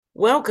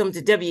Welcome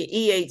to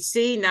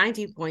WEHC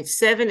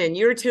 90.7, and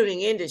you're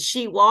tuning in to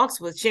She Walks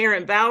with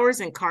Sharon Bowers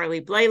and Carleigh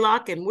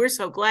Blaylock, and we're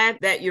so glad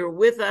that you're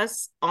with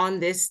us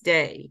on this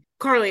day.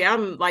 Carleigh,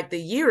 I'm like the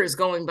year is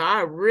going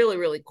by really,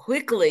 really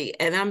quickly,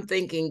 and I'm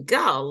thinking,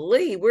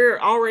 golly, we're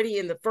already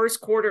in the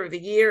first quarter of the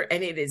year,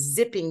 and it is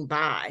zipping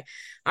by.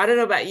 I don't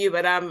know about you,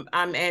 but I'm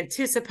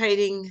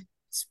anticipating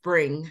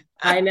spring.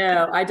 I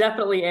know. I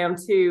definitely am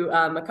too.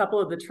 A couple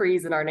of the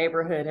trees in our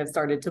neighborhood have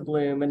started to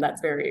bloom, and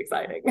that's very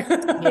exciting.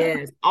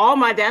 Yes, all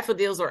my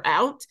daffodils are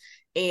out,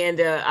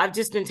 and I've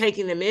just been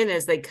taking them in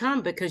as they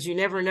come because you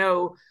never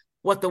know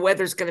what the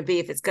weather's going to be,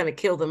 if it's going to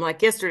kill them.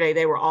 Like yesterday,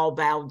 they were all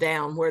bowed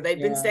down where they'd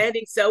been Yeah.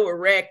 standing so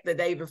erect the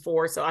day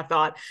before. So I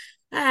thought,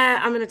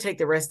 I'm going to take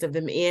the rest of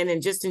them in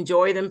and just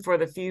enjoy them for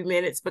the few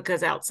minutes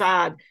because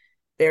outside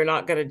they're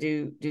not going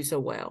to do so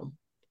well.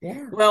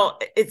 Yeah. Well,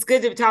 it's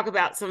good to talk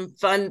about some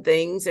fun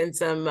things and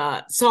some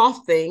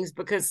soft things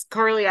because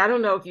Carleigh, I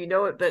don't know if you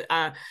know it, but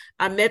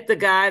I met the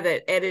guy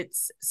that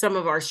edits some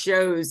of our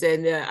shows,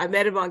 and I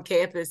met him on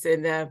campus,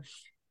 and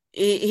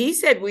he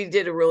said we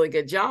did a really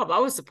good job. I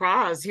was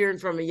surprised hearing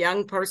from a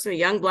young person, a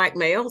young Black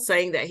male,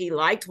 saying that he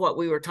liked what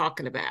we were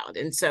talking about,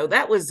 and so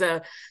that was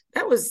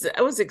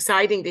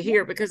exciting to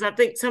hear because I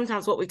think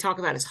sometimes what we talk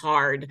about is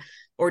hard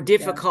or Yeah.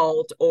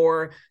 difficult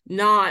or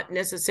not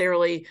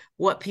necessarily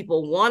what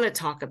people want to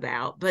talk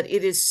about, but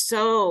it is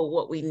so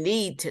what we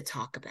need to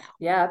talk about.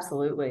 Yeah,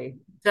 absolutely.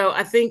 So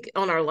I think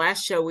on our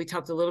last show we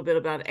talked a little bit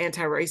about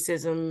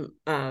anti-racism,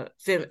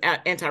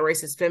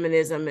 anti-racist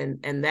feminism,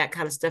 and that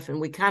kind of stuff,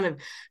 and we kind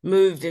of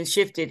moved and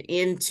shifted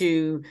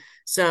into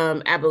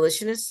some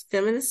abolitionist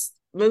feminist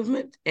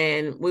movement,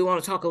 and we want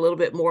to talk a little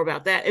bit more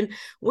about that. And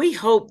we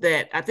hope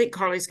that I think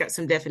Carleigh's got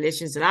some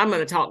definitions, and I'm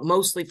going to talk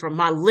mostly from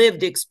my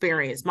lived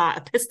experience, my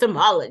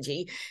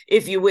epistemology,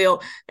 if you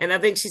will. And I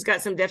think she's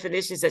got some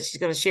definitions that she's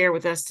going to share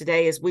with us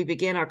today as we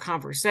begin our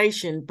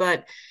conversation.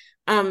 But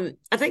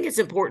I think it's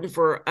important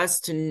for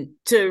us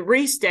to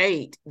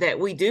restate that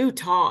we do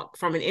talk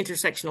from an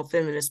intersectional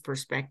feminist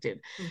perspective,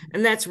 Mhm.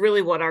 and that's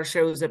really what our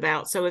show is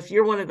about. So if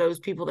you're one of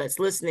those people that's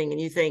listening and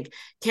you think,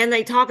 can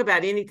they talk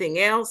about anything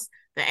else?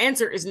 The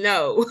answer is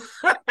no.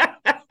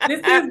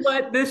 This is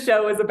what this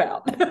show is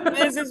about.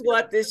 This is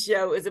what this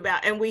show is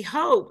about. And we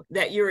hope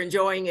that you're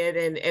enjoying it.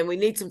 And we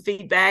need some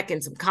feedback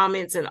and some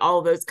comments and all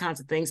of those kinds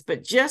of things.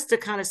 But just to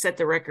kind of set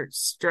the record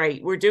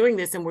straight, we're doing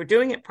this, and we're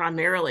doing it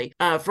primarily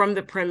from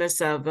the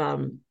premise of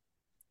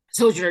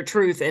Sojourner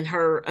Truth and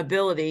her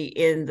ability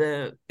in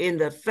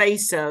the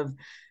face of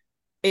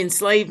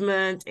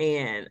enslavement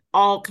and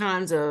all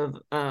kinds of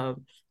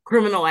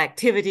criminal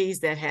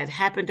activities that had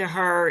happened to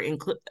her,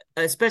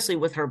 especially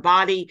with her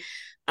body.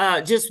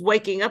 Just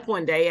waking up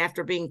one day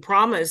after being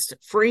promised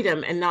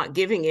freedom and not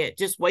giving it,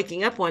 just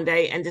waking up one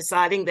day and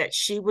deciding that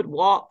she would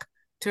walk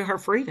to her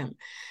freedom.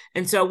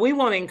 And so we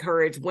want to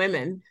encourage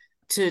women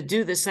to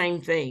do the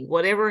same thing.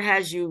 Whatever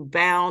has you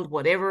bound,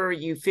 whatever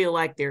you feel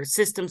like there are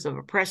systems of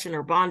oppression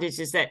or bondage,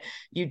 is that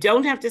you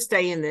don't have to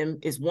stay in them,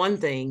 is one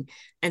thing.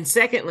 And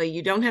secondly,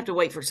 you don't have to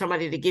wait for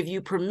somebody to give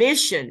you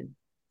permission.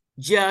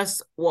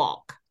 Just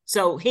walk.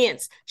 So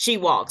hence she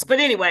walks. But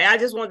anyway, I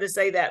just wanted to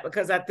say that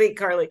because I think,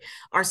 Carleigh,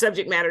 our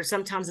subject matter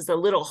sometimes is a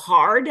little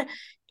hard.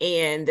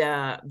 And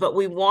but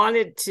we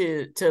wanted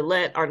to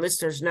let our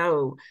listeners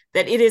know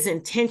that it is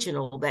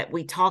intentional that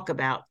we talk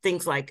about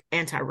things like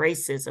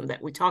anti-racism,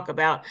 that we talk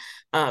about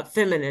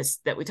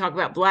feminists, that we talk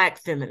about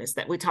Black feminists,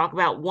 that we talk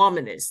about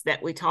womanists,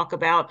 that we talk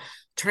about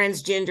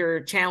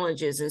transgender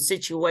challenges and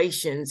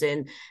situations,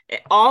 and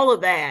all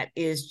of that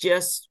is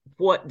just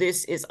what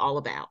this is all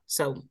about.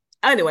 So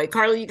anyway,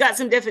 Carleigh, you got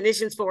some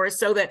definitions for us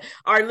so that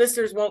our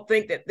listeners won't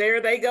think that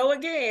there they go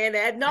again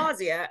ad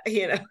nausea.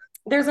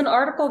 There's an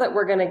article that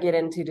we're going to get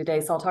into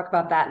today, so I'll talk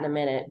about that in a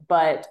minute.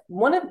 But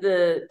one of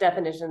the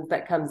definitions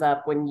that comes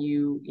up when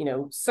you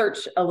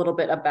search a little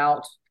bit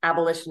about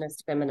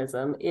abolitionist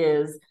feminism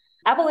is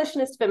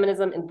abolitionist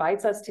feminism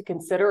invites us to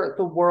consider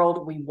the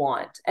world we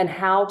want and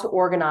how to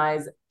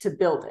organize to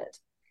build it.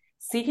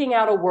 Seeking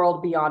out a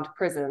world beyond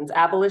prisons,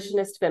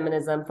 abolitionist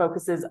feminism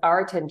focuses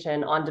our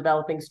attention on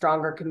developing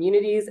stronger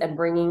communities and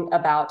bringing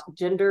about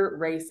gender,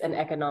 race, and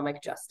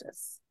economic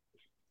justice.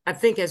 I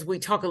think as we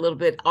talk a little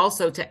bit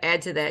also to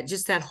add to that,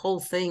 just that whole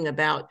thing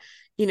about,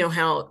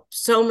 how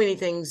so many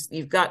things,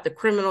 you've got the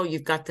criminal,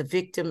 you've got the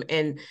victim,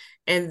 and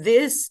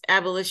this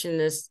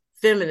abolitionist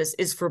feminist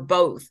is for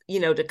both,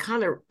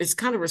 it's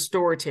kind of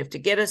restorative to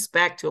get us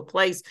back to a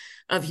place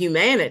of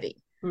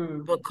humanity.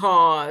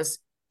 Because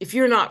if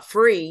you're not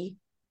free,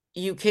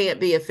 you can't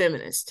be a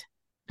feminist.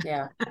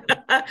 Yeah.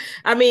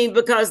 I mean,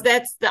 because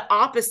that's the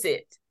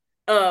opposite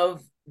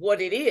of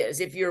what it is.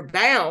 If you're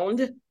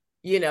bound,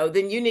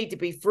 then you need to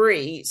be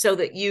free so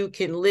that you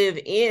can live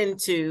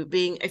into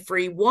being a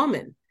free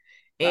woman.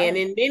 And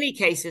in many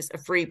cases, a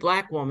free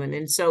Black woman.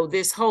 And so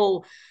this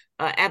whole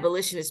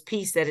abolitionist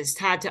piece that is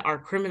tied to our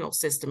criminal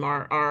system,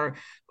 our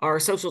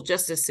social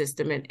justice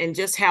system, and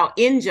just how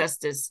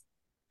injustice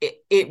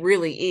it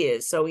really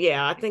is. So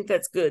yeah, I think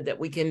that's good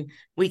that we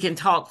can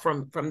talk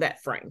from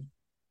that frame.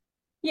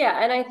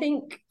 Yeah, and I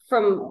think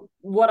from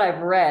what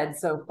I've read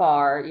so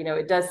far,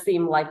 it does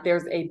seem like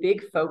there's a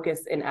big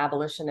focus in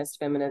abolitionist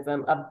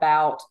feminism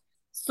about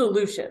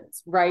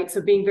solutions, right?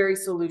 So being very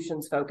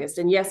solutions focused.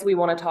 And yes, we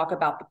want to talk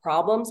about the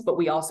problems, but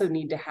we also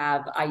need to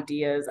have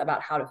ideas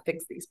about how to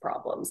fix these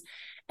problems.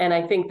 And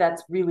I think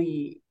that's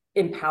really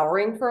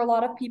empowering for a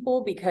lot of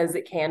people, because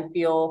it can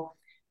feel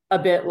a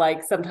bit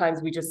like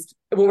sometimes we just,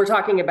 when we're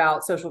talking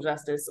about social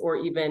justice or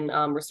even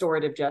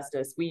restorative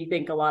justice, we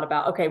think a lot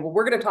about, okay, well,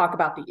 we're going to talk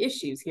about the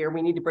issues here.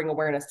 We need to bring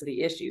awareness to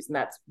the issues. And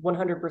that's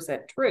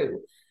 100%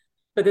 true.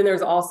 But then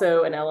there's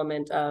also an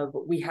element of,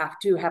 we have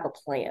to have a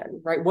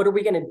plan, right? What are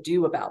we going to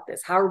do about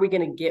this? How are we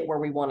going to get where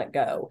we want to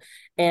go?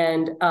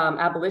 And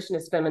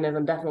abolitionist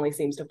feminism definitely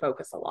seems to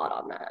focus a lot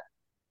on that.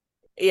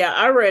 Yeah,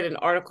 I read an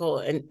article,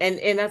 and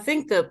I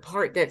think the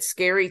part that's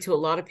scary to a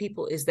lot of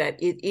people is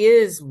that it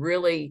is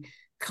really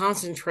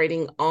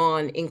concentrating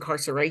on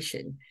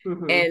incarceration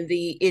and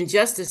the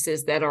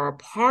injustices that are a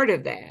part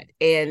of that,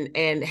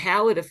 and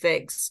how it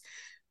affects,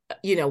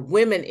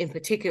 women in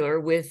particular,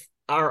 with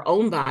our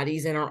own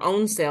bodies and our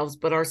own selves,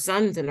 but our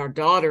sons and our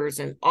daughters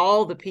and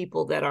all the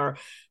people that are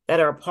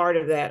a part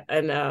of that.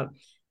 And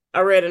I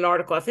read an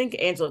article, I think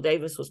Angela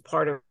Davis was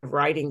part of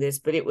writing this,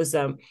 but it was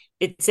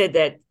it said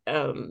that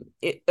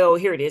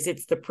here it is.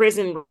 It's the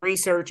Prison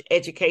Research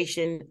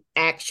Education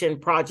Action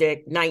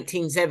Project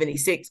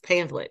 1976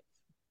 pamphlet.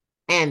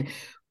 And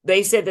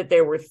they said that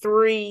there were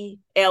 3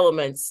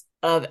 elements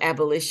of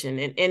abolition,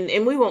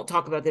 and we won't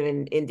talk about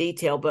them in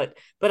detail, but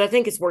I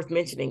think it's worth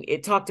mentioning.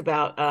 It talked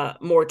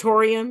about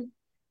moratorium,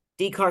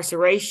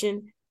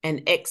 decarceration,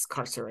 and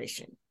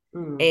excarceration.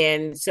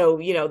 And so,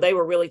 they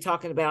were really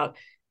talking about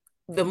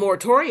the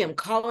moratorium,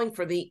 calling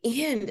for the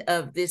end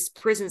of this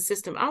prison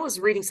system. I was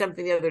reading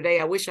something the other day.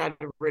 I wish I'd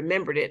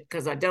remembered it,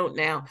 because I don't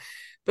now,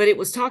 but it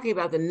was talking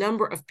about the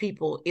number of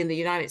people in the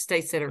United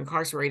States that are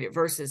incarcerated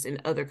versus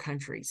in other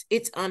countries.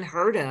 It's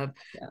unheard of.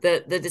 Yeah.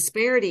 The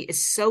disparity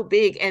is so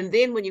big. And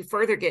then when you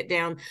further get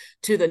down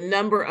to the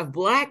number of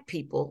Black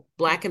people,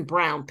 Black and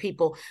brown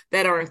people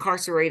that are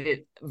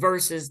incarcerated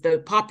versus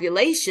the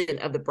population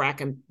of the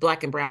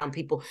Black and brown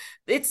people,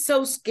 it's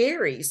so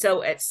scary.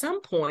 So at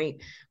some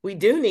point, we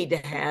do need to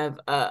have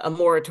a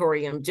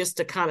moratorium just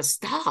to kind of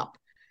stop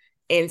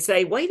and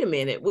say, wait a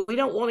minute, we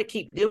don't want to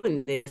keep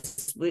doing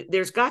this.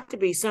 There's got to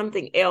be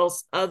something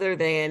else other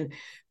than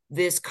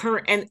this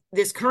current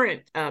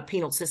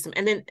penal system.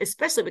 And then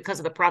especially because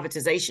of the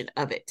privatization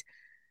of it.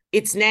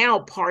 It's now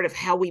part of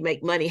how we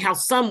make money, how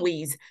some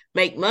we's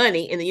make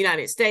money in the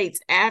United States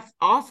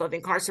off of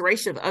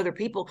incarceration of other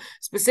people,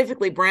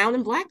 specifically brown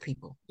and Black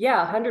people.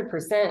 Yeah,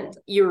 100%.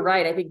 You're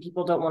right. I think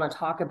people don't want to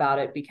talk about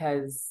it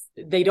because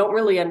they don't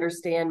really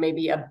understand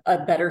maybe a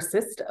better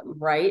system,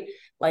 right?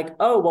 Like,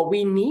 oh, well,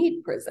 we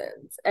need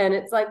prisons. And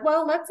it's like,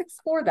 well, let's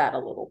explore that a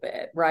little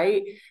bit,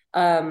 right?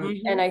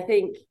 And I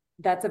think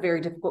that's a very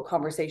difficult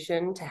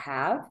conversation to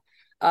have.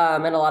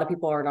 And a lot of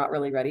people are not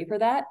really ready for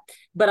that.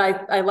 But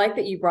I like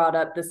that you brought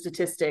up the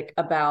statistic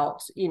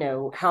about,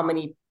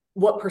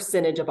 what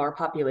percentage of our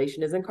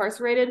population is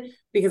incarcerated,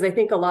 because I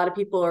think a lot of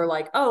people are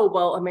like, oh,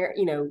 well,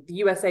 the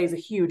USA is a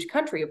huge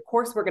country. Of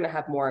course, we're going to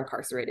have more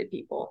incarcerated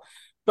people.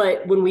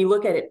 But when we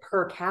look at it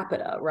per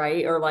capita,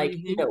 right, or like,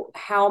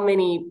 how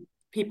many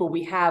people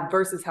we have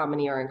versus how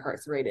many are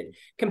incarcerated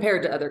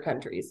compared to other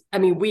countries, I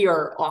mean, we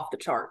are off the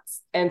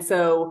charts. And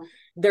so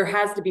there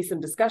has to be some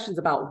discussions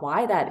about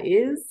why that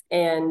is.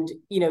 And,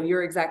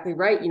 you're exactly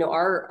right.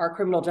 Our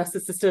criminal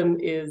justice system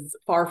is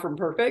far from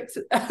perfect.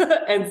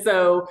 And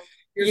so,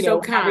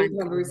 having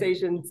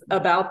conversations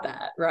about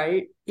that,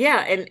 right? Yeah.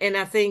 And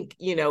I think,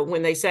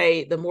 when they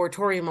say the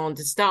moratorium on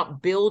to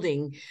stop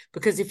building,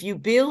 because if you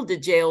build the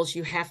jails,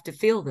 you have to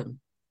fill them.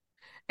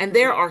 And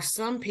there are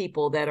some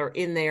people that are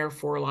in there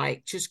for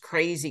like just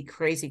crazy,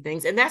 crazy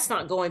things. And that's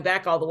not going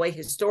back all the way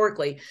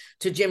historically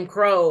to Jim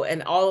Crow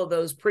and all of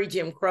those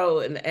pre-Jim Crow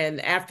and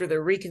after the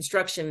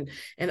Reconstruction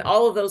and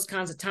all of those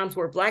kinds of times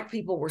where Black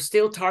people were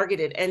still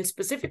targeted, and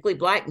specifically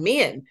Black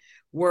men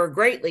were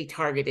greatly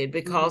targeted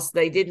because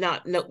they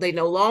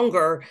no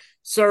longer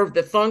served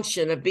the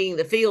function of being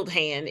the field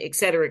hand, et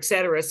cetera, et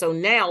cetera. So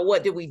now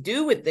what do we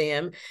do with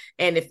them?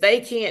 And if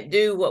they can't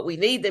do what we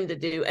need them to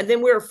do, and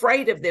then we're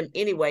afraid of them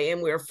anyway,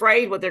 and we're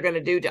afraid what they're going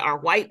to do to our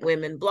white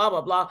women, blah,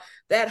 blah, blah.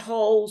 That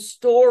whole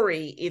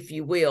story, if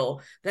you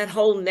will, that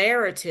whole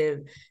narrative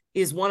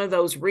is one of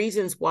those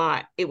reasons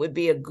why it would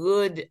be a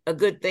good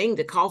thing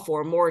to call for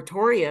a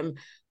moratorium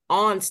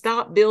on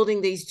stop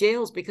building these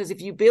jails, because if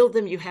you build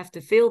them, you have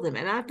to fill them.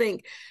 And I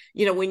think,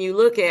 when you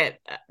look at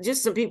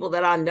just some people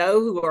that I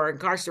know who are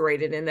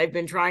incarcerated, and they've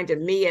been trying to,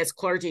 me as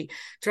clergy,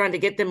 trying to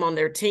get them on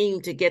their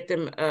team to get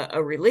them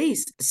a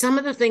release, some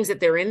of the things that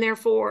they're in there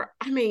for,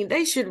 I mean,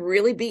 they should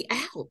really be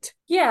out.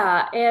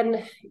 Yeah.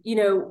 And,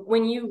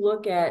 when you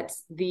look at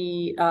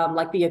the,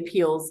 the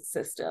appeals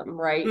system,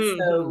 right?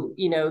 So,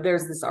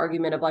 there's this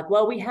argument of like,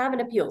 well, we have an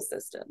appeals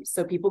system,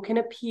 so people can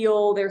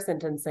appeal their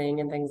sentencing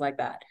and things like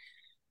that.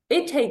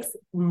 It takes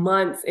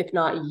months, if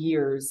not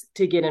years,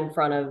 to get in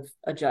front of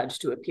a judge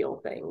to appeal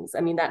things.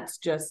 I mean, that's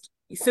just,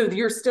 So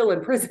you're still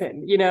in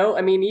prison, you know?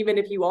 I mean, even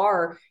if you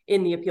are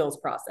in the appeals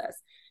process,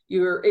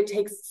 it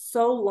takes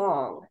so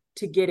long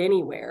to get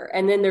anywhere.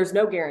 And then there's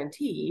no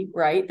guarantee,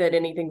 right, that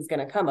anything's going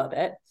to come of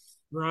it.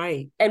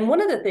 Right. And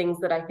one of the things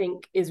that I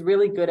think is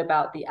really good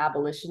about the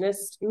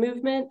abolitionist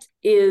movement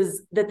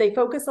is that they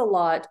focus a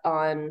lot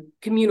on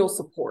communal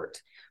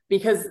support,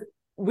 because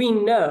we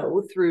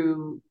know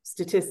through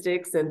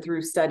statistics and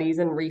through studies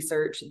and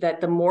research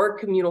that the more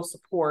communal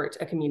support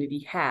a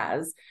community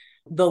has,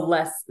 the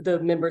less the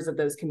members of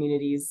those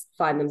communities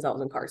find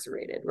themselves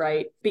incarcerated,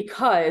 right?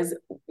 Because,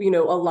 you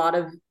know, a lot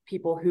of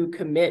people who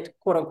commit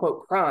quote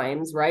unquote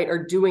crimes, right,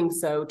 are doing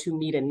so to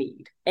meet a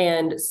need.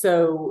 And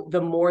so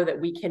the more that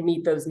we can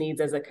meet those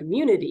needs as a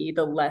community,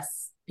 the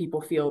less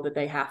people feel that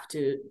they have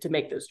to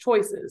make those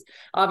choices.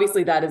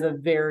 Obviously, that is a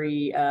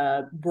very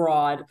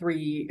broad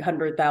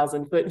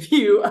 300,000 foot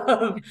view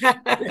of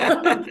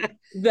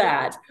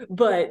that.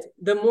 But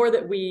the more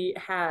that we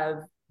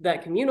have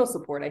that communal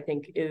support, I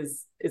think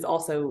is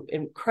also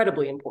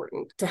incredibly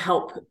important to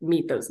help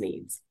meet those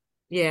needs.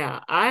 Yeah,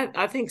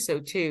 I think so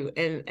too.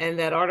 And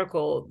that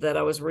article that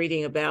I was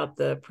reading about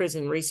the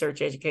Prison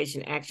Research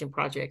Education Action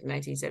Project in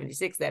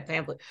 1976, that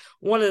pamphlet,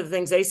 one of the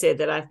things they said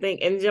that I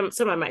think, and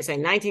somebody might say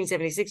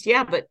 1976,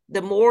 yeah, but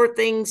the more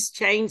things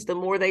change, the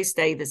more they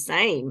stay the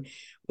same.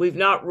 We've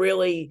not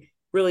really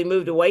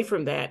moved away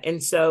from that.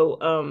 And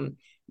so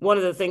one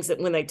of the things that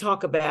when they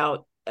talk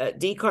about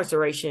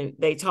decarceration,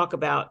 they talk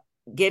about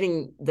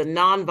getting the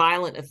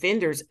nonviolent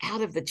offenders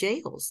out of the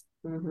jails.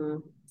 Mm-hmm.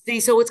 See,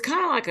 so it's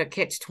kind of like a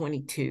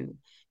catch-22.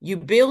 You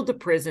build the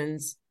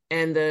prisons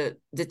and the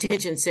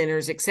detention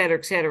centers, et cetera,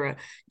 et cetera.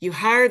 You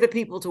hire the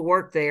people to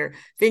work there,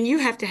 then you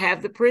have to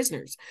have the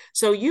prisoners.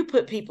 So you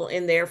put people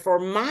in there for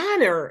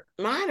minor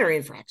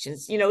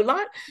infractions, you know,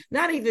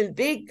 not even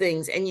big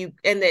things, and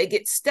they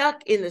get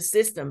stuck in the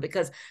system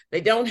because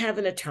they don't have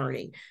an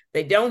attorney.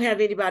 They don't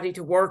have anybody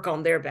to work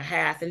on their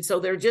behalf. And so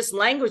they're just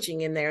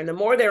languishing in there. And the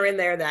more they're in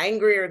there, the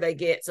angrier they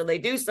get. So they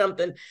do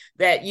something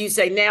that you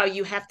say, now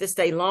you have to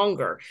stay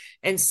longer.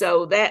 And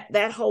so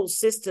that whole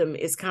system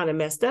is kind of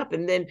messed up.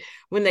 And then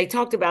when they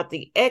talked about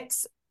the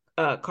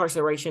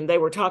carceration, they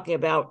were talking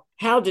about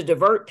how to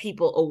divert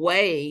people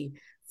away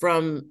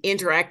from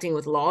interacting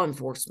with law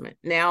enforcement.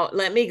 Now,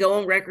 let me go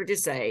on record to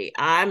say,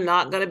 I'm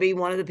not going to be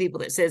one of the people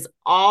that says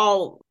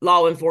all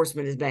law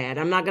enforcement is bad.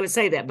 I'm not going to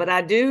say that, but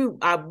I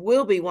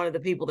will be one of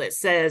the people that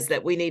says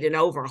that we need an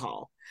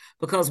overhaul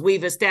because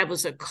we've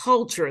established a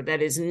culture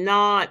that is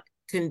not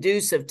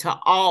conducive to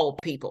all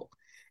people.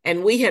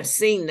 And we have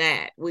seen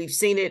that. We've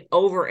seen it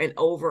over and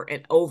over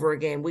and over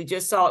again. We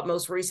just saw it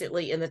most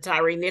recently in the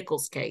Tyree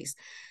Nichols case,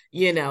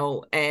 you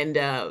know, and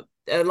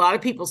a lot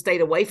of people stayed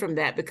away from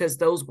that because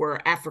those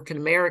were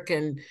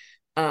African-American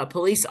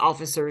police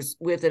officers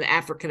with an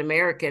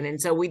African-American. And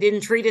so we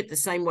didn't treat it the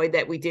same way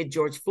that we did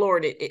George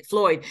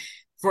Floyd.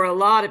 For a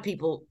lot of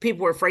people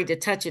were afraid to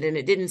touch it and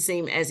it didn't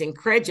seem as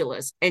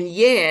incredulous. And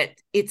yet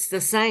it's the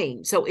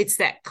same. So it's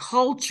that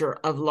culture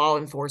of law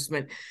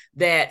enforcement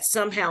that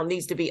somehow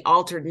needs to be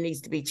altered and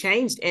needs to be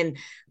changed. And,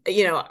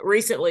 you know,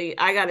 recently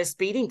I got a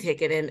speeding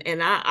ticket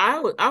and I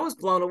was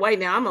blown away.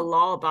 Now I'm a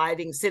law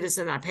abiding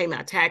citizen. I pay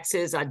my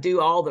taxes. I do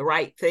all the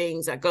right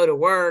things. I go to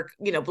work,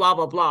 you know, blah,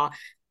 blah, blah.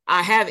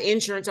 I have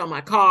insurance on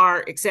my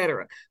car, et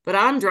cetera. But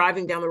I'm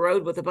driving down the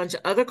road with a bunch of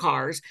other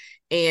cars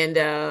and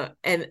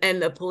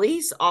the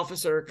police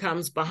officer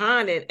comes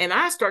behind it and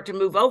I start to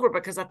move over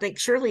because I think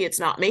surely it's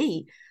not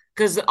me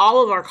because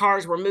all of our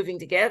cars were moving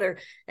together.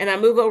 And I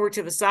move over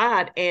to the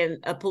side and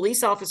a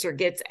police officer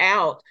gets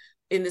out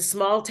in this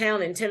small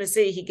town in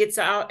Tennessee. He gets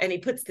out and he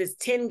puts this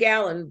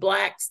 10-gallon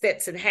black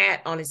Stetson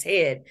hat on his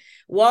head,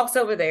 walks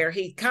over there.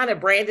 He kind of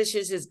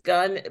brandishes his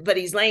gun, but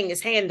he's laying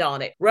his hand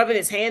on it, rubbing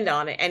his hand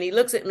on it. And he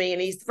looks at me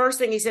and the first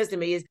thing he says to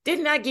me is,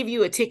 didn't I give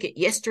you a ticket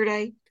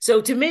yesterday? So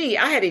to me,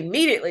 I had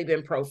immediately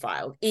been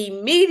profiled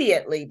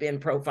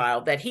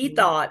that he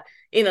thought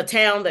in a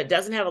town that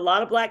doesn't have a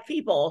lot of Black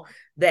people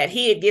that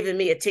he had given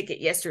me a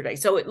ticket yesterday.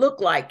 So it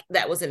looked like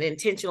that was an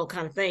intentional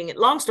kind of thing. And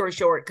long story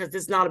short, because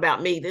this is not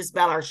about me, this is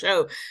about our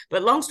show.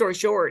 But long story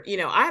short, you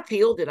know, I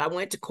appealed it. I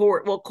went to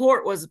court. Well,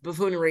 court was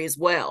buffoonery as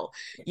well.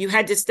 You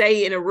had to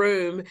stay in a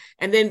room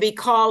and then be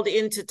called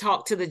in to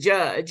talk to the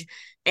judge.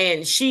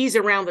 And she's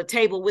around the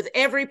table with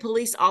every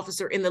police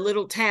officer in the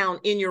little town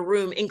in your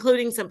room,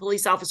 including some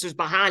police officers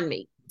behind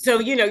me. So,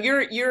 you know,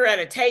 you're at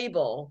a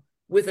table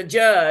with a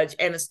judge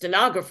and a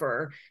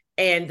stenographer,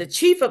 and the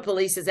chief of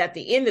police is at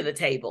the end of the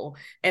table,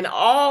 and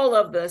all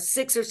of the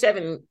 6 or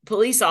 7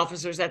 police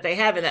officers that they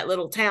have in that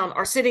little town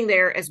are sitting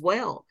there as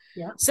well.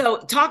 Yeah. So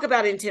talk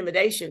about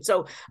intimidation.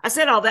 So I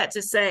said all that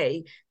to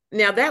say,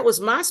 now that was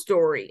my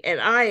story,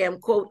 and I am,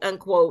 quote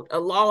unquote, a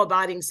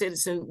law-abiding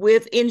citizen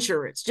with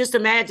insurance. Just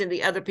imagine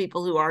the other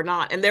people who are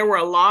not. And there were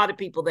a lot of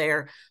people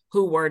there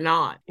who were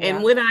not. Yeah.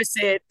 And when I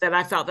said that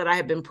I felt that I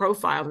had been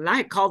profiled, and I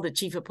had called the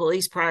chief of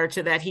police prior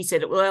to that, he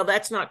said, well,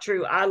 that's not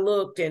true. I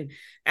looked, and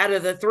out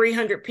of the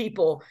 300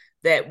 people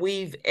that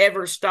we've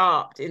ever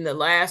stopped in the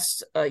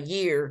last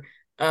year,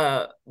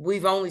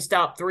 we've only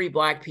stopped 3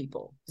 Black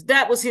people.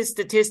 That was his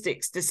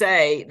statistics to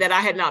say that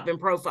I had not been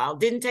profiled.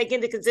 Didn't take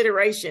into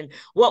consideration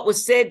what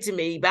was said to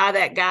me by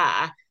that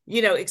guy,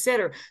 et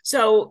cetera.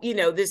 So,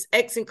 this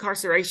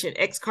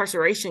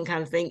excarceration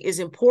kind of thing is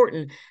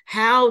important.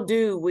 How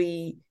do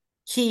we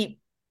keep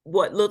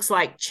what looks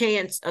like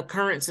chance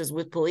occurrences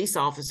with police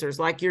officers,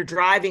 like you're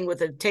driving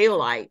with a tail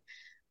light?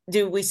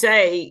 Do we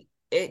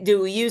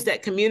use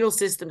that communal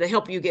system to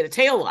help you get a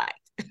tail light?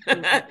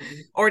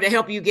 Or to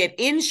help you get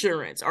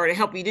insurance, or to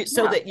help you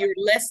so that you're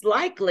less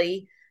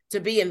likely to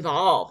be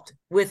involved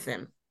with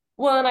them?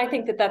 Well, and I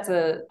think that that's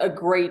a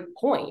great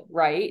point,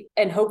 right?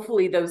 And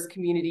hopefully those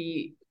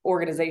community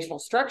organizational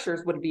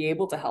structures would be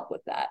able to help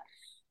with that,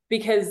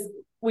 because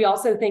we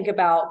also think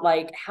about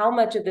like how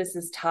much of this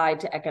is tied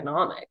to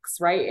economics,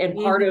 right? And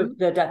part of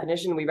the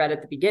definition we read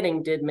at the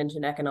beginning did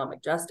mention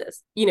economic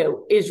justice.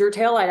 Is your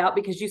taillight out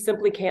because you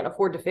simply can't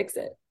afford to fix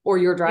it, or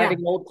you're driving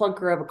an old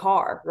clunker of a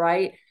car,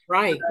 right?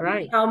 Right.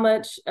 How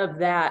much of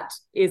that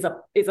is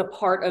a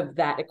part of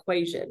that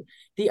equation?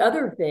 The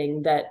other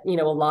thing that, a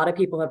lot of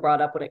people have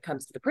brought up when it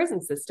comes to the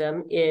prison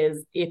system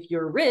is if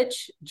you're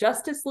rich,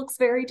 justice looks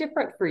very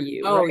different for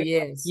you. Oh, right?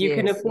 yes. You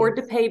can afford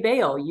to pay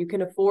bail. You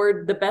can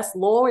afford the best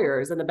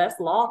lawyers and the best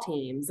law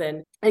teams.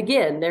 And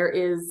again, there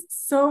is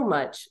so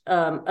much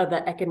of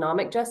the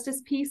economic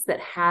justice piece that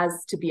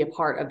has to be a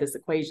part of this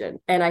equation.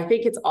 And I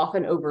think it's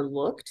often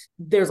overlooked.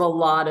 There's a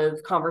lot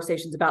of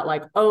conversations about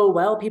like, oh,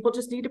 well, people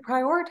just need to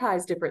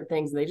prioritize different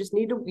things, and they just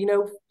need to,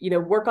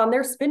 work on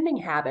their spending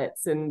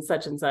habits and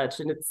such.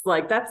 And it's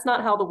like, that's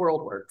not how the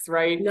world works,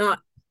 right? Not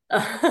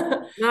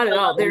at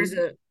all.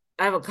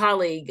 I have a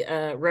colleague,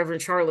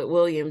 Reverend Charlotte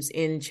Williams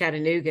in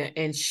Chattanooga,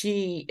 and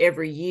she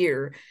every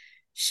year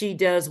she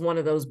does one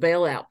of those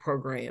bailout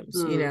programs,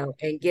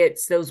 and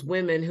gets those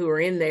women who are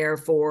in there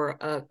for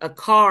a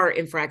car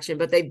infraction,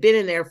 but they've been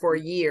in there for a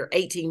year,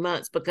 18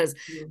 months, because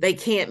they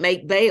can't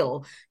make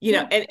bail,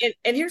 and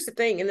here's the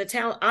thing. In the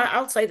town,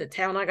 I'll say the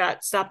town, I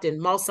got stopped in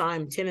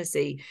Mulsheim,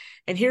 Tennessee,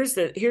 and here's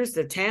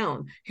the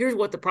town. Here's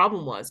what the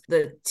problem was.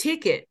 The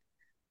ticket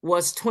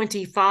was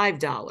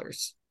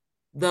 $25.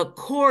 The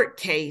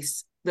court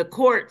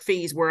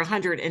fees were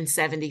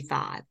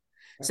 $175.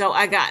 So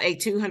I got a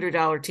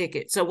 $200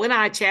 ticket. So when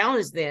I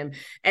challenged them,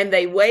 and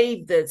they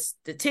waived the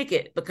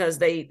ticket because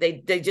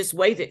they just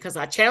waived it because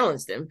I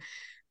challenged them,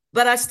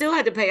 but I still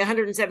had to pay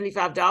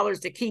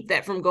 $175 to keep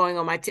that from going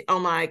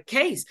on my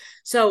case.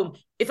 So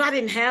if I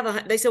didn't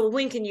have they said, well,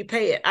 when can you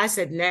pay it? I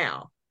said,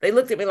 now. They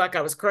looked at me like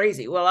I was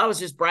crazy. Well, I was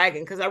just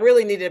bragging because I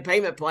really needed a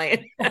payment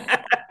plan.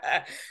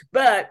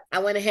 But I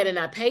went ahead and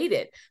I paid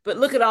it. But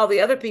look at all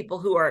the other people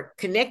who are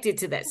connected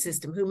to that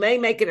system who may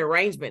make an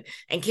arrangement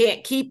and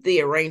can't keep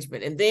the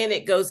arrangement. And then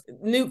it goes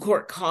new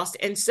court cost.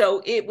 And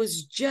so it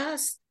was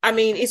just,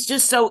 it's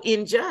just so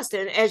unjust.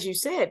 And as you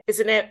said, it's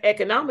an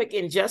economic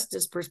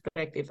injustice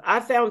perspective. I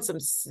found some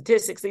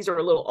statistics. These are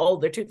a little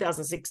old. They're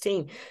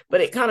 2016,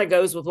 but it kind of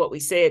goes with what we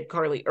said,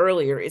 Carleigh,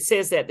 earlier. It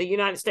says that the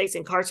United States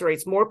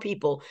incarcerates more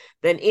people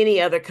than any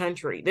other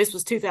country. This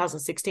was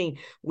 2016,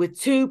 with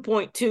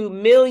 2.2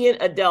 million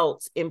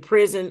adults in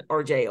prison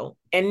or jail.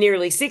 And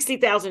nearly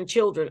 60,000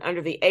 children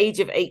under the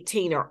age of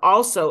 18 are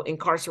also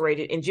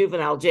incarcerated in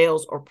juvenile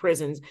jails or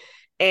prisons.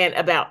 And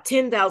about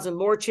 10,000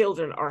 more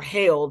children are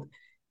held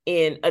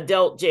in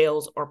adult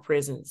jails or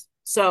prisons.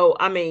 So,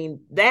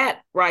 that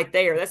right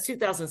there, that's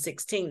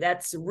 2016.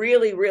 That's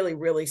really, really,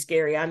 really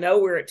scary. I know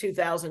we're at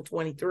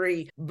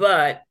 2023,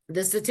 but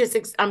the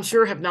statistics, I'm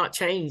sure, have not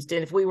changed.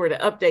 And if we were to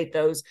update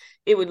those,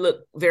 it would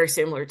look very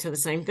similar to the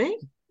same thing.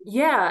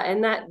 Yeah,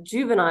 and that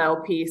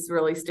juvenile piece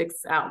really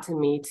sticks out to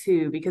me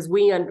too, because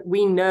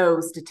we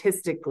know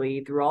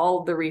statistically through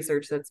all the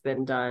research that's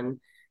been done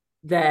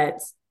that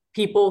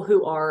people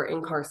who are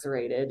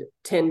incarcerated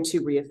tend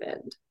to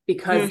reoffend,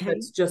 because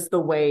that's just the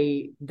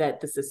way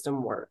that the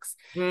system works.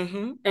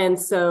 And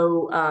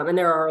so, and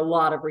there are a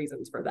lot of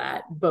reasons for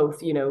that,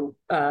 both,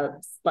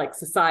 like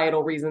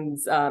societal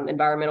reasons,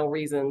 environmental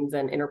reasons,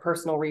 and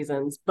interpersonal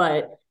reasons.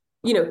 But,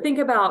 think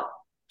about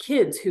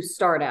kids who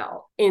start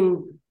out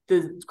in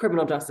the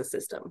criminal justice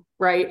system,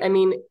 right?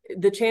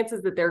 The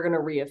chances that they're going to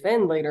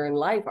reoffend later in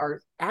life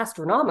are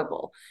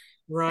astronomical.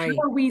 Right.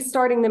 How are we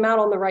starting them out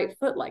on the right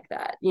foot like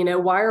that?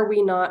 Why are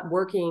we not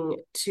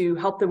working to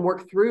help them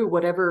work through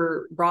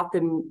whatever brought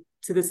them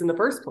to this in the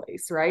first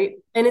place, right?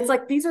 And it's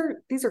like, these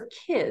are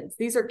kids.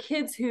 These are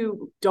kids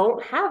who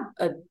don't have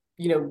a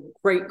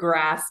great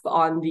grasp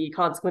on the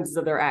consequences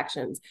of their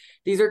actions.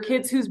 These are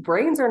kids whose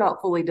brains are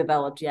not fully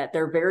developed yet.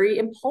 They're very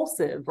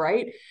impulsive,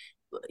 right?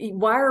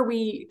 Why are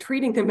we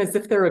treating them as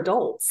if they're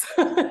adults?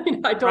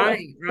 I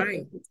don't.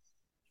 Right.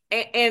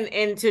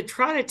 And to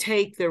try to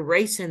take the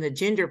race and the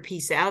gender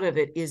piece out of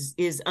it is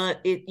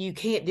you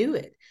can't do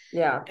it.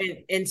 Yeah.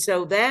 And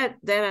so that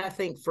I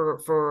think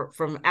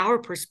from our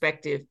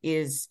perspective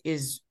is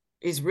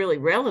really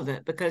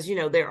relevant, because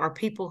there are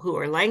people who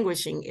are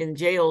languishing in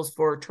jails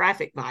for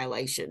traffic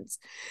violations.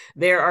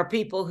 There are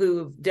people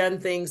who've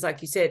done things,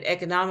 like you said,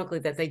 economically,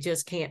 that they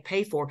just can't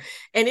pay for,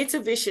 and it's a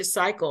vicious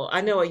cycle.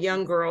 I know a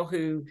young girl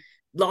who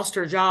lost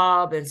her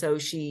job, and so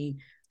she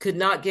could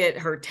not get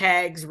her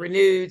tags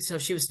renewed. So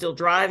she was still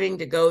driving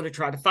to go to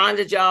try to find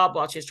a job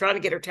while she was trying to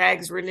get her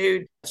tags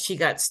renewed. She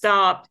got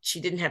stopped. She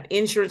didn't have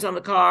insurance on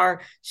the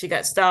car. She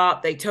got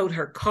stopped. They towed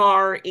her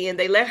car in.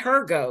 They let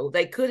her go.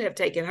 They could have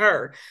taken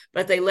her,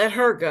 but they let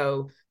her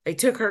go. They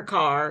took her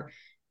car,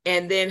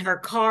 and then her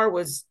car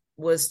was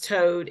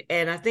towed,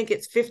 and I think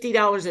it's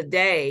 $50 a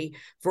day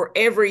for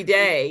every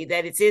day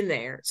that it's in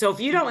there. So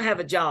if you don't have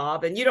a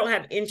job and you don't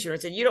have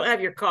insurance and you don't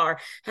have your car,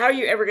 how are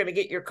you ever going to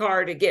get your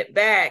car to get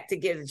back, to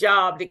get a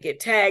job, to get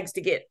tags,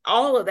 to get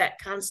all of that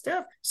kind of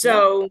stuff?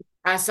 So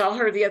I saw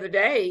her the other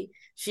day.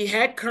 She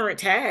had current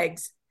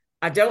tags.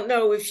 I don't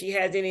know if she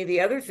has any of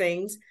the other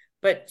things,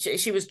 but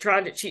she was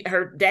trying to,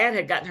 her dad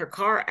had gotten her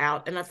car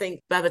out. And I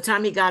think by the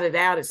time he got it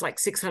out, it's like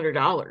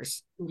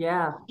 $600.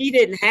 Yeah. He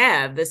didn't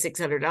have the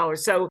 $600.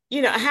 So,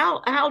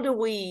 how do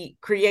we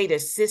create a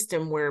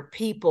system where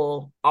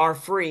people are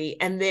free?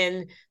 And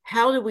then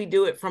how do we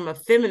do it from a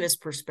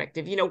feminist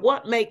perspective?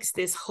 What makes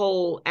this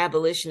whole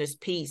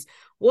abolitionist piece?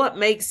 What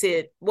makes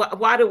it,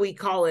 why do we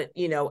call it,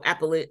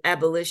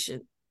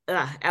 abolition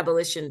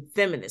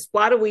feminist?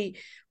 Why do we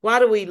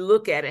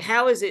look at it?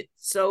 How is it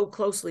so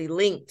closely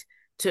linked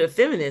to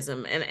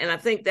feminism? And I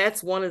think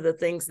that's one of the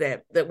things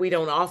that we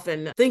don't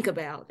often think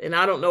about. And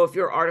I don't know if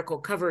your article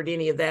covered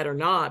any of that or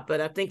not, but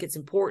I think it's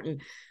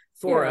important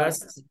for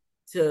us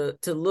to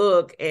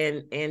look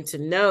and to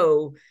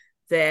know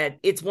that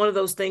it's one of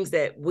those things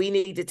that we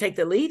need to take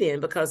the lead in,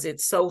 because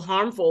it's so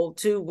harmful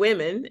to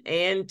women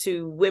and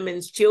to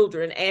women's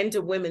children and to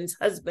women's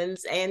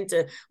husbands and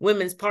to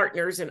women's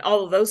partners and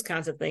all of those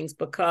kinds of things.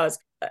 Because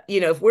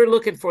if we're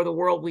looking for the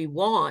world we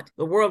want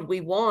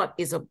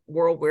is a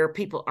world where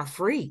people are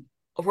free,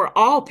 where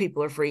all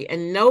people are free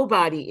and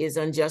nobody is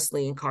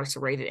unjustly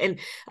incarcerated. And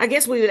I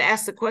guess we would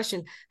ask the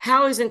question,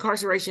 how is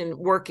incarceration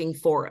working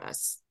for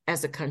us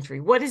as a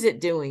country? What is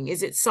it doing?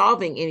 Is it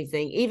solving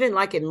anything? Even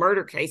like in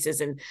murder cases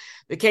and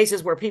the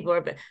cases where people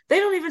are, they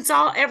don't even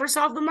ever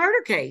solve the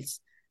murder case.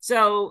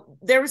 So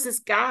there was this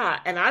guy,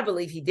 and I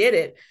believe he did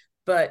it,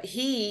 but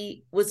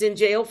he was in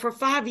jail for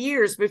 5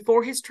 years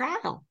before his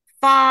trial.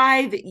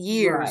 5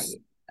 years.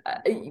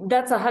 Right.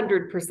 That's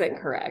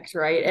 100% correct.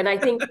 Right. And I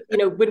think,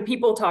 when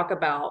people talk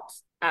about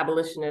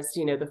abolitionists,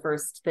 the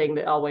first thing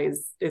that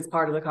always is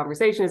part of the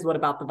conversation is, what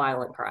about the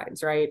violent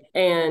crimes? Right.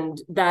 And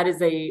that is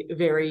a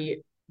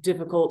very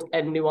difficult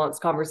and nuanced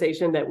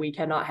conversation that we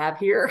cannot have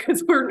here,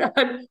 because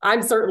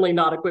I'm certainly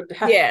not equipped to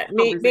have.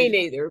 Me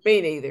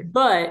neither.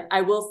 But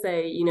I will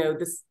say,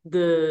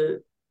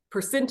 the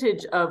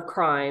percentage of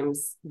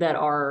crimes that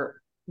are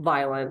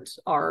violent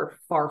are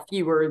far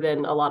fewer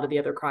than a lot of the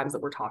other crimes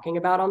that we're talking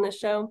about on this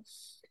show.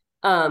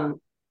 And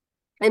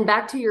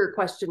back to your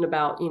question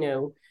about,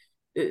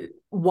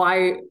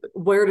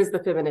 where does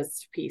the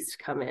feminist piece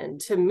come in?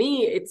 To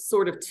me, it's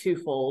sort of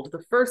twofold.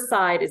 The first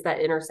side is that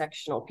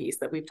intersectional piece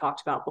that we've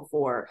talked about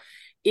before.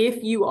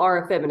 If you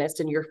are a feminist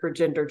and you're for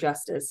gender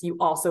justice, you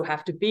also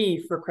have to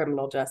be for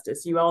criminal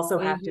justice. You also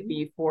have to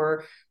be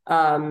for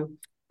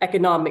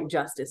economic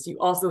justice. You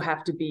also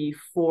have to be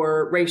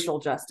for racial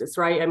justice,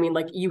 right? I mean,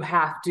 you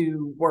have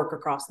to work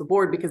across the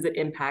board because it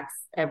impacts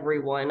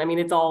everyone. I mean,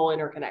 it's all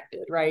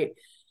interconnected, right?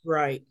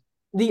 Right.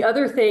 The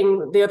other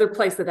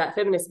place that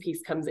feminist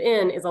piece comes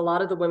in is, a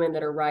lot of the women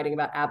that are writing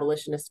about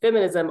abolitionist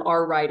feminism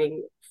are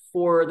writing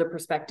for the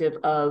perspective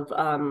of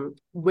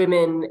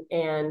women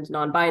and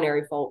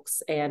non-binary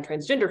folks and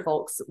transgender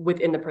folks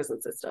within the prison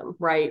system,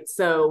 right?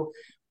 So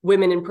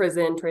women in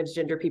prison,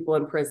 transgender people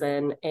in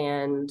prison,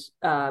 and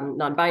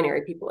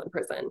non-binary people in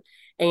prison,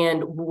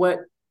 and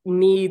what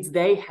needs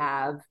they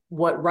have,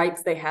 what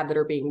rights they have that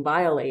are being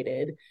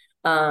violated,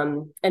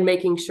 and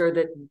making sure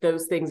that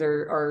those things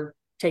are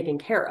taken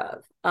care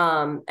of.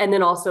 And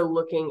then also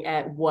looking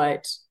at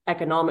what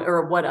economic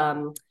or what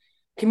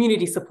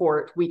community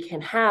support we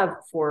can have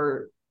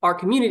for our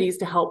communities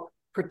to help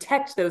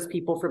protect those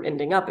people from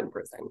ending up in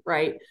prison,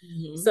 right?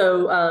 Mm-hmm.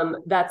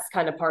 So that's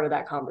kind of part of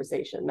that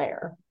conversation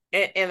there.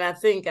 And I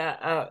think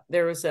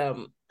there was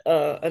an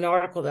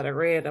article that I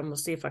read. I'm going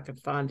to see if I can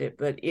find it,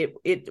 but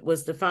it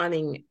was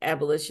defining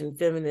abolition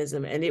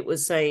feminism, and it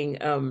was saying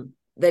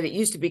that it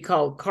used to be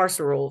called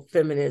carceral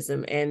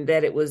feminism, and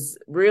that it was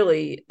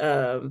really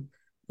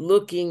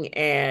looking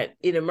at,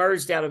 it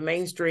emerged out of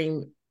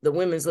mainstream, the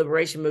women's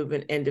liberation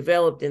movement, and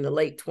developed in the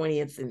late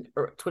 20th and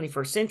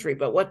 21st century.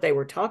 But what they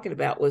were talking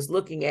about was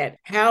looking at,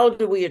 how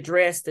do we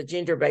address the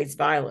gender-based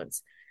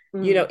violence?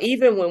 Mm-hmm.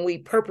 Even when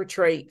we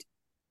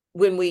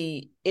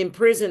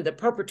imprison the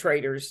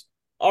perpetrators,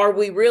 are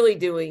we really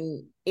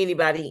doing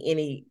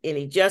anybody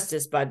any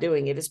justice by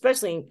doing it?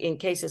 Especially in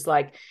cases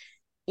like,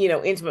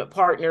 intimate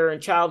partner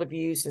and child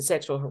abuse and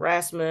sexual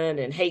harassment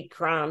and hate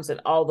crimes and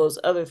all those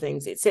other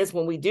things. It says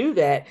when we do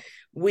that,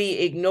 we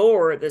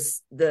ignore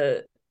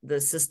the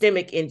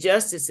systemic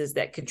injustices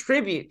that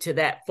contribute to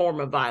that form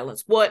of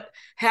violence.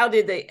 How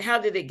did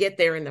it get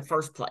there in the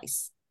first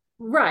place?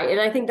 Right.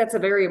 And I think that's a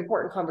very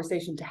important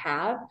conversation to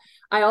have.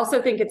 I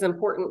also think it's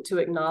important to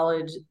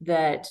acknowledge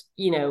that,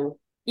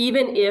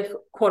 even if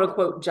quote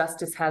unquote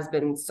justice has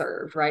been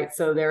served, right?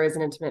 So there is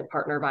an intimate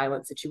partner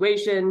violence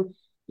situation,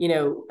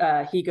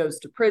 he goes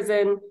to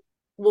prison.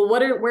 Well,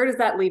 where does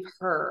that leave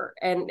her?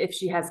 And if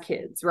she has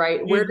kids, right?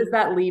 Where does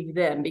that leave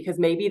them? Because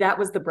maybe that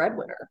was the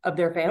breadwinner of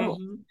their family,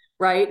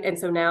 right? And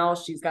so now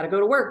she's got to go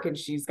to work and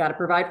she's got to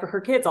provide for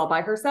her kids all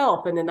by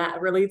herself. And then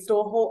that relates to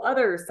a whole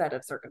other set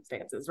of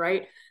circumstances,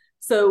 right?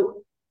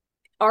 So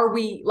are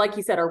we, like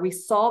you said, are we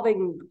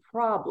solving the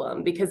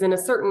problem? Because in a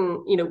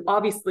certain,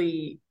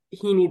 obviously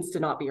he needs to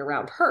not be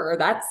around her.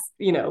 That's,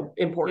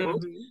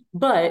 important.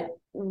 But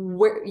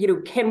where,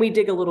 can we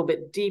dig a little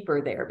bit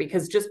deeper there?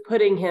 Because just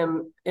putting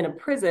him in a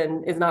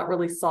prison is not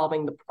really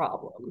solving the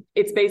problem.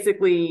 It's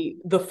basically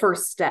the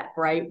first step,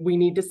 right? We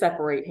need to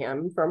separate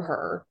him from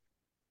her.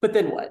 But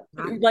then what?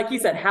 Like you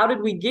said, how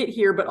did we get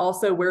here? But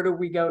also, where do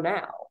we go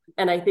now?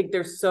 And I think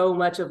there's so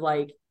much of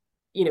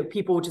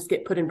people just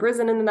get put in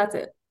prison and then that's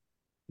it.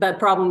 That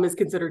problem is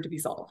considered to be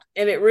solved.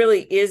 And it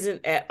really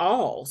isn't at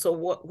all. So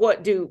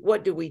what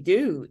do we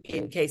do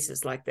in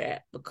cases like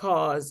that?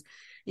 Because,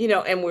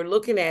 and we're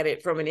looking at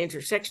it from an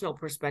intersectional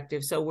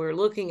perspective. So we're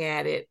looking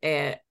at it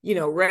at,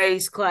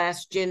 race,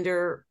 class,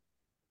 gender,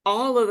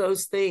 all of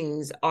those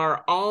things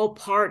are all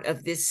part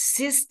of this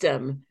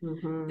system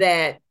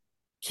that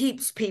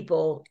keeps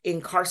people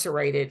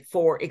incarcerated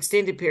for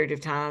extended period of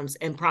times,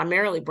 and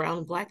primarily brown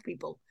and Black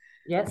people.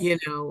 Yes.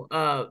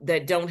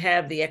 That don't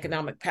have the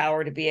economic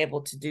power to be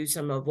able to do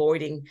some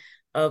avoiding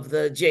of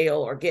the jail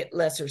or get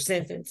lesser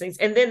sentencings.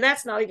 And then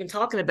that's not even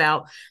talking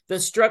about the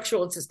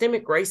structural and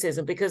systemic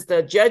racism, because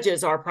the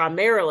judges are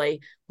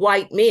primarily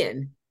white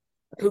men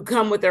who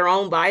come with their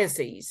own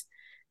biases.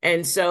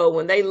 And so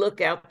when they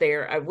look out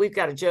there, we've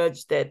got a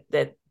judge that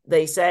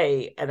they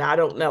say, and I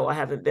don't know, I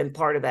haven't been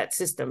part of that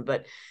system,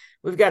 but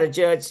we've got a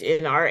judge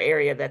in our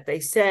area that they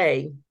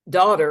say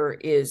daughter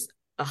is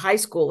a high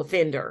school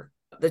offender.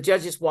 The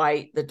judge is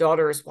white. The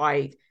daughter is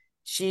white.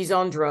 She's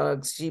on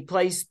drugs. She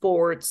plays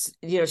sports.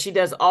 She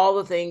does all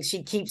the things.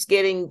 She keeps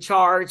getting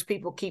charged.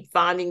 People keep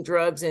finding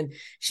drugs, and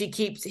he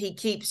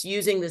keeps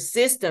using the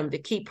system to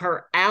keep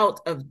her out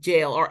of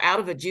jail or out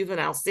of a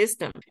juvenile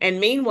system. And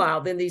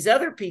meanwhile, then these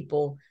other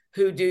people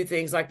who do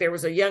things like, there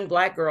was a young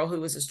Black girl who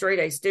was a straight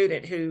A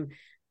student who,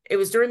 it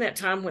was during that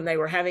time when they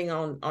were having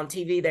on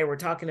TV, they were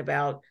talking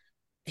about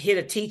hit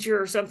a teacher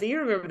or something. You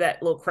remember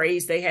that little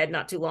craze they had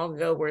not too long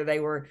ago where they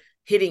were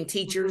hitting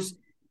teachers?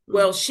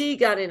 Well, she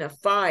got in a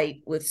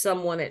fight with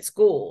someone at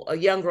school, a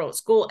young girl at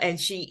school, and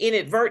she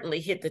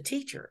inadvertently hit the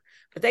teacher.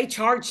 But they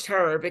charged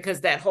her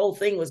because that whole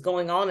thing was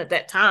going on at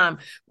that time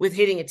with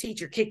hitting a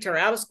teacher, kicked her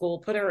out of school,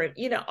 put her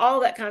in,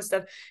 all that kind of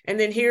stuff. And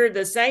then here,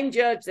 the same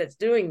judge that's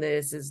doing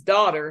this, his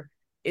daughter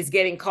is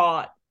getting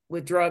caught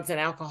with drugs and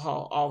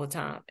alcohol all the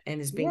time and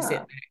is being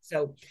sent back.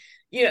 So,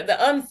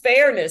 the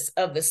unfairness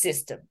of the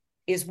system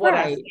is what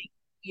I think.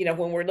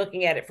 When we're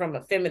looking at it from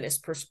a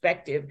feminist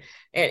perspective,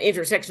 and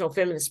intersectional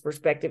feminist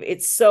perspective,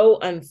 it's so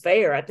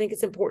unfair. I think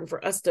it's important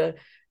for us to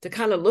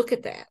kind of look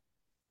at that.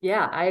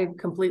 Yeah, I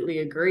completely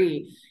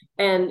agree.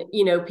 And,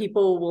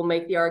 people will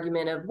make the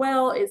argument of,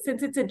 well,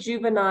 since it's a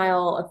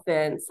juvenile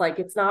offense,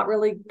 it's not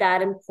really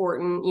that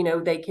important.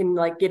 They can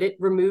get it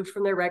removed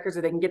from their records,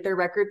 or they can get their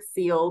records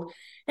sealed.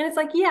 And it's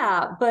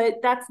yeah, but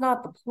that's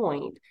not the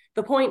point.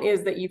 The point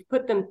is that you've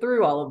put them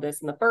through all of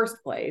this in the first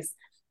place,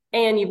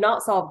 and you've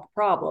not solved the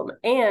problem.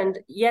 And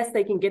yes,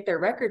 they can get their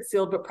records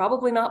sealed, but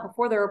probably not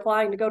before they're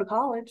applying to go to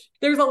college.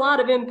 There's a lot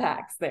of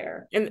impacts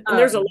there. And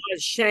there's a lot of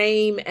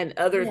shame and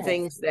other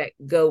things that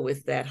go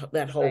with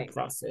that whole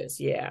process.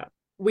 Yeah.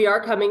 We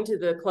are coming to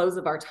the close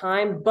of our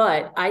time,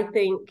 but I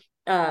think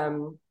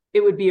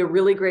it would be a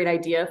really great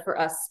idea for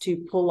us to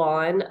pull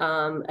on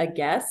a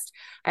guest.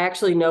 I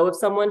actually know of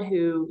someone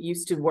who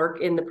used to work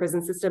in the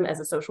prison system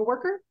as a social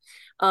worker.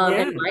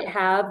 And might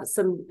have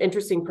some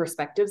interesting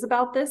perspectives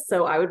about this.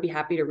 So I would be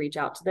happy to reach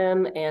out to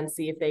them and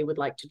see if they would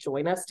like to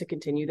join us to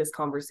continue this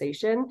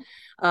conversation.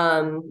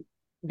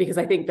 Because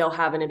I think they'll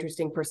have an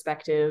interesting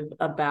perspective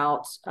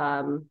about,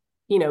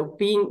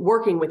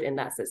 working within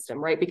that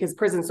system, right? Because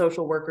prison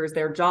social workers,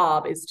 their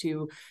job is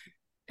to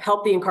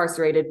help the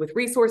incarcerated with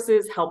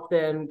resources, help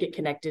them get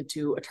connected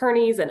to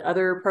attorneys and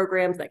other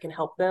programs that can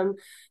help them.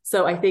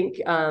 So I think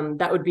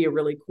that would be a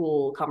really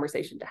cool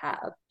conversation to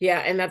have. Yeah,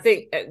 and I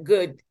think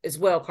good as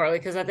well, Carleigh,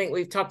 because I think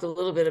we've talked a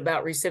little bit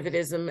about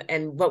recidivism,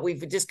 and what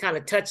we've just kind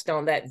of touched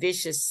on, that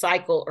vicious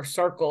cycle or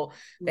circle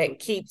that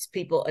keeps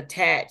people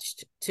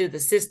attached to the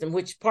system,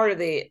 which part of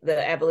the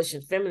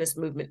abolitionist feminist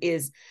movement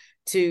is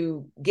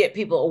to get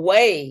people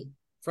away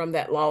from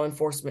that law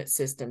enforcement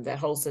system, that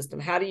whole system.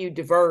 How do you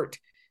divert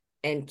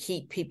and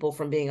keep people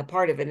from being a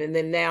part of it? And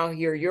then now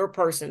your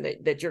person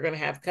that you're going to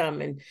have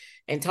come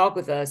and talk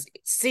with us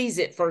sees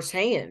it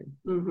firsthand.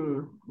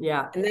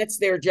 Yeah. And that's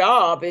their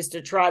job, is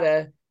to try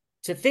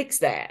to fix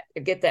that,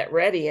 to get that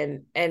ready.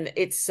 And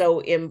it's so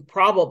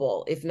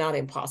improbable, if not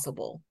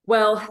impossible.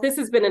 Well, this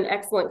has been an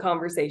excellent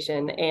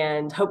conversation,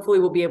 and hopefully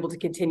we'll be able to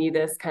continue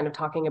this kind of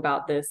talking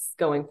about this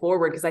going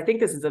forward, because I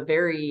think this is a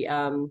very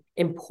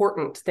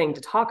important thing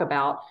to talk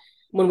about.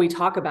 when we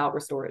talk about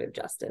restorative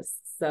justice.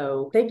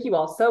 So thank you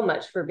all so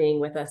much for being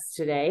with us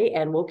today,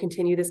 and we'll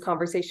continue this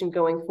conversation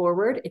going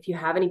forward. If you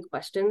have any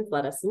questions,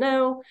 let us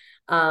know.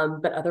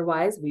 But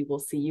otherwise, we will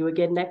see you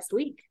again next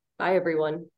week. Bye, everyone.